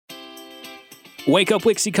Wake up,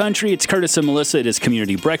 Wixie Country. It's Curtis and Melissa. It is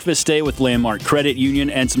Community Breakfast Day with Landmark Credit Union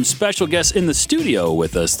and some special guests in the studio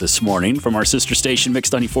with us this morning from our sister station, Mix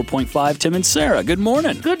 94.5, Tim and Sarah. Good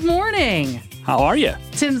morning. Good morning. How are you?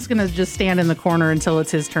 Tim's going to just stand in the corner until it's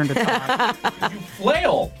his turn to talk. You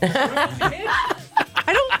flail.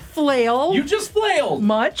 I don't flail. You just flailed.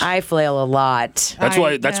 Much. I flail a lot.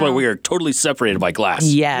 That's why we are totally separated by glass.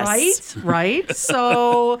 Yes. Right.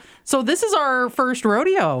 So this is our first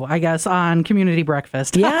rodeo, I guess, on Community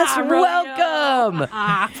Breakfast. Yes, welcome.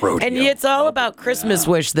 Rodeo. And it's all about Christmas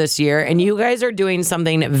Wish this year. And you guys are doing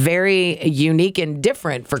something very unique and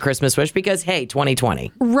different for Christmas Wish because, hey,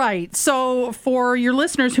 2020. Right. So for your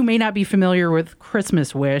listeners who may not be familiar with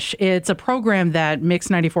Christmas Wish, it's a program that Mix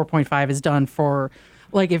 94.5 has done for,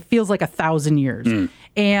 it feels like 1,000 years.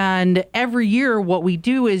 And every year what we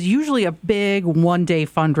do is usually a big one-day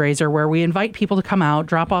fundraiser where we invite people to come out,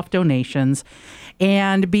 drop off donations.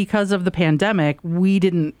 And because of the pandemic, we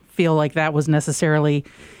didn't feel like that was necessarily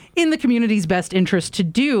in the community's best interest to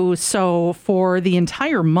do. So for the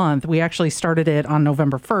entire month, we actually started it on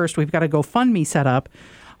November 1st. We've got a GoFundMe set up,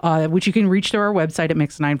 which you can reach through our website at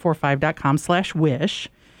mix945.com/wish.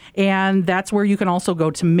 And that's where you can also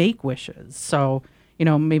go to make wishes. So,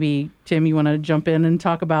 maybe, Tim, you want to jump in and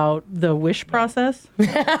talk about the wish process?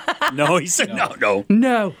 No, he said no.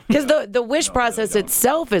 No. Because the wish process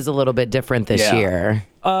itself is a little bit different this year.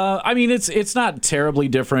 It's not terribly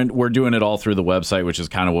different. We're doing it all through the website, which is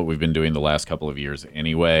kind of what we've been doing the last couple of years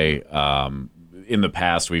anyway. In the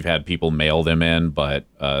past, we've had people mail them in, but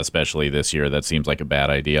especially this year, that seems like a bad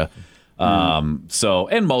idea. And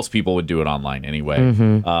most people would do it online anyway.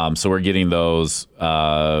 So we're getting those.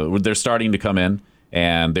 They're starting to come in.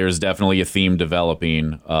 And there's definitely a theme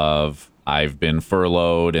developing of I've been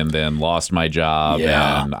furloughed and then lost my job,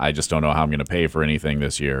 and I just don't know how I'm going to pay for anything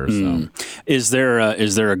this year. So, is there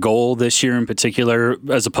a goal this year in particular,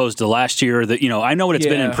 as opposed to last year? That I know what it's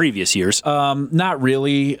been in previous years. Not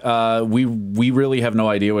really. We really have no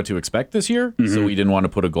idea what to expect this year, so we didn't want to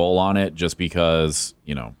put a goal on it just because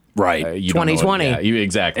right. You don't know 2020.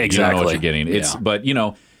 Exactly. You don't know what you're getting.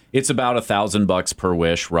 It's about $1,000 per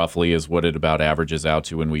wish, roughly, is what it about averages out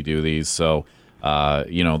to when we do these. So,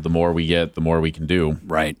 the more we get, the more we can do.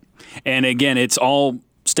 Right. And again, it's all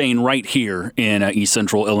staying right here in East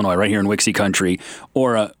Central Illinois, right here in Wixie Country,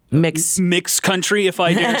 or Mix Country, if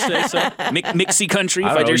I dare say so. Mixie Country,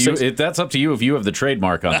 if I dare say so. That's up to you if you have the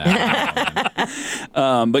trademark on that.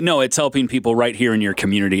 But no, it's helping people right here in your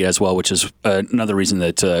community as well, which is another reason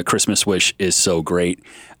that Christmas Wish is so great.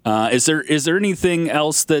 Is there anything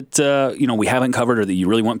else that we haven't covered, or that you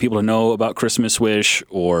really want people to know about Christmas Wish?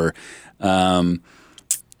 Or,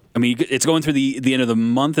 it's going through the end of the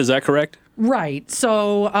month. Is that correct? Right.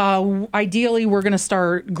 So ideally, we're going to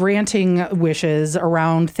start granting wishes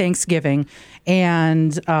around Thanksgiving.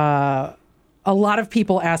 And a lot of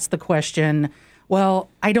people ask the question, well,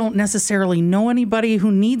 I don't necessarily know anybody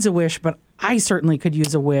who needs a wish, but I certainly could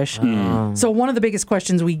use a wish. So one of the biggest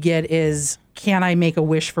questions we get is, can I make a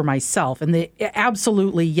wish for myself? And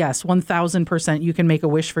absolutely, yes, 1,000% you can make a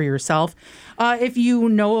wish for yourself. If you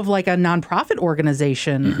know of a nonprofit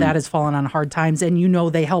organization that has fallen on hard times and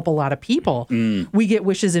they help a lot of people, we get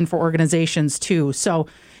wishes in for organizations too. So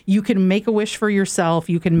you can make a wish for yourself,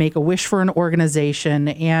 you can make a wish for an organization,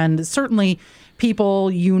 and certainly people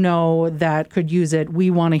that could use it, we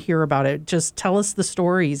want to hear about it. Just tell us the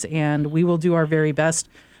stories, and we will do our very best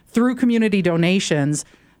through community donations.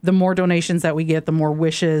 The more donations that we get, the more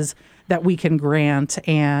wishes that we can grant.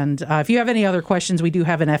 And if you have any other questions, we do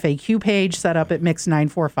have an FAQ page set up at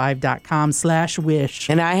mix945.com/wish.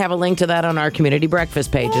 And I have a link to that on our community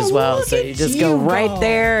breakfast page as well. So you just go right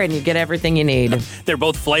there and you get everything you need. They're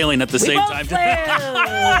both flailing at the same time.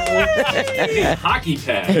 Hockey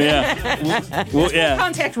pad. Yeah.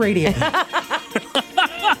 Contact radio.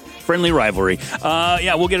 Friendly rivalry.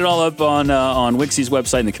 We'll get it all up on Wixie's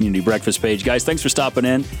website and the community breakfast page. Guys, thanks for stopping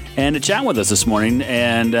in and to chat with us this morning.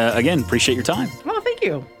 And again, appreciate your time. Well, thank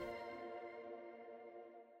you.